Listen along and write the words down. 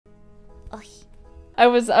I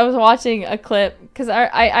was watching a clip because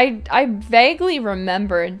I vaguely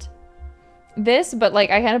remembered this, but like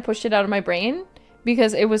I kind of pushed it out of my brain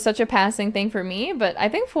because it was such a passing thing for me. But I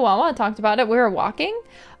think Fuwawa talked about it. We were walking.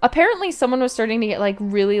 Apparently someone was starting to get like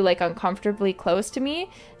really like uncomfortably close to me.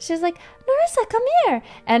 She's like, Nerissa, come here.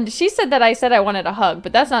 And she said that I said I wanted a hug,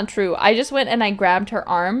 but that's not true. I just went and I grabbed her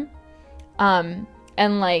arm.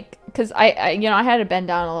 And like, cause I you know, I had to bend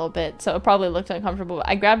down a little bit, so it probably looked uncomfortable. But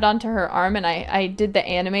I grabbed onto her arm and I did the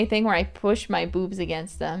anime thing where I pushed my boobs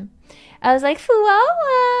against them. I was like,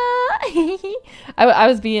 Fuwawa. I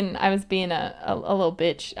was being a little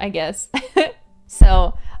bitch, I guess.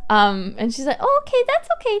 So, and she's like, oh, okay, that's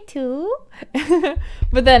okay too.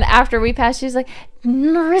 But then after we passed, she's like,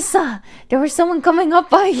 Nerissa, there was someone coming up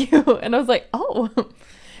by you. And I was like, oh.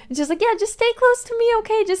 And she's like, yeah, just stay close to me,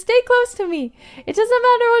 okay? Just stay close to me. It doesn't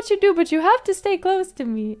matter what you do, but you have to stay close to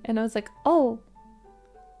me. And I was like, oh.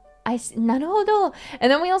 Naruhodo.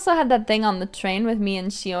 And then we also had that thing on the train with me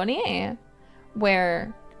and Shiori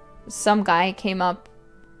where some guy came up.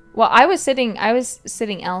 Well, I was sitting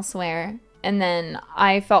elsewhere, and then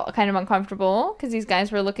I felt kind of uncomfortable because these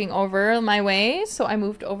guys were looking over my way, so I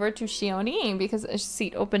moved over to Shiori because a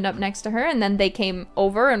seat opened up next to her, and then they came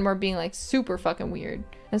over and were being like super fucking weird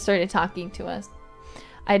and started talking to us.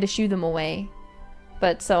 I had to shoo them away.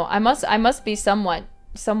 But so I must be somewhat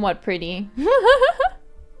pretty.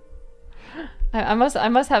 I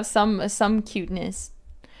must have some cuteness.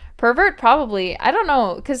 Pervert, probably. I don't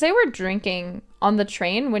know, because they were drinking on the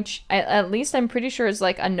train, which at least I'm pretty sure is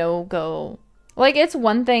like a no-go. Like, it's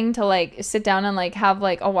one thing to like sit down and like have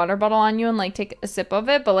like a water bottle on you and like take a sip of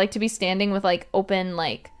it, but like to be standing with like open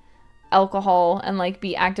like alcohol and like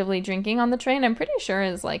be actively drinking on the train, I'm pretty sure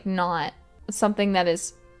is like not something that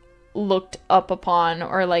is looked up upon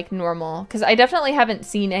or like normal, because I definitely haven't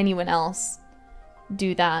seen anyone else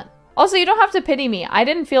do that. Also, you don't have to pity me. I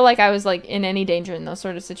didn't feel like I was like in any danger in those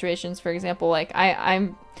sort of situations. For example, like I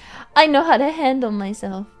know how to handle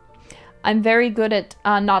myself. I'm very good at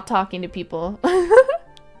not talking to people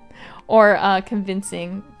or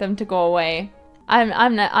convincing them to go away.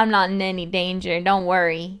 I'm not in any danger. Don't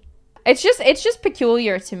worry. It's just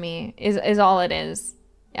peculiar to me. Is all it is.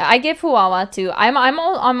 Yeah, I give Fuwawa too. I'm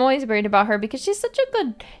always worried about her because she's such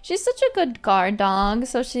a good guard dog.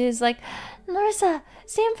 So she's like, Nerissa,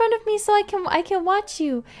 stay in front of me so I can watch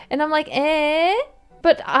you. And I'm like,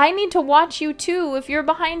 but I need to watch you too. If you're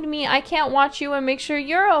behind me, I can't watch you and make sure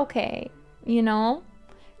you're okay. You know?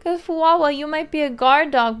 Because Fuwawa, you might be a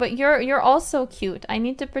guard dog, but you're also cute. I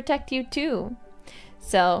need to protect you too.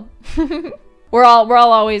 So we're all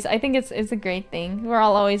always, I think it's a great thing. We're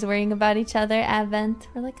all always worrying about each other. Advent.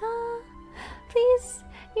 We're like, please,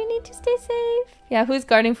 you need to stay safe. Yeah, who's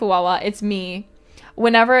guarding Fuwawa? It's me.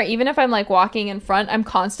 Whenever, even if I'm like walking in front, I'm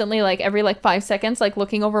constantly like every like 5 seconds like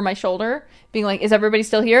looking over my shoulder, being like, is everybody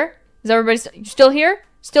still here? Is everybody still here?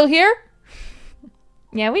 Still here?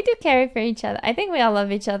 Yeah, we do care for each other. I think we all love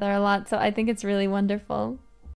each other a lot, so I think it's really wonderful.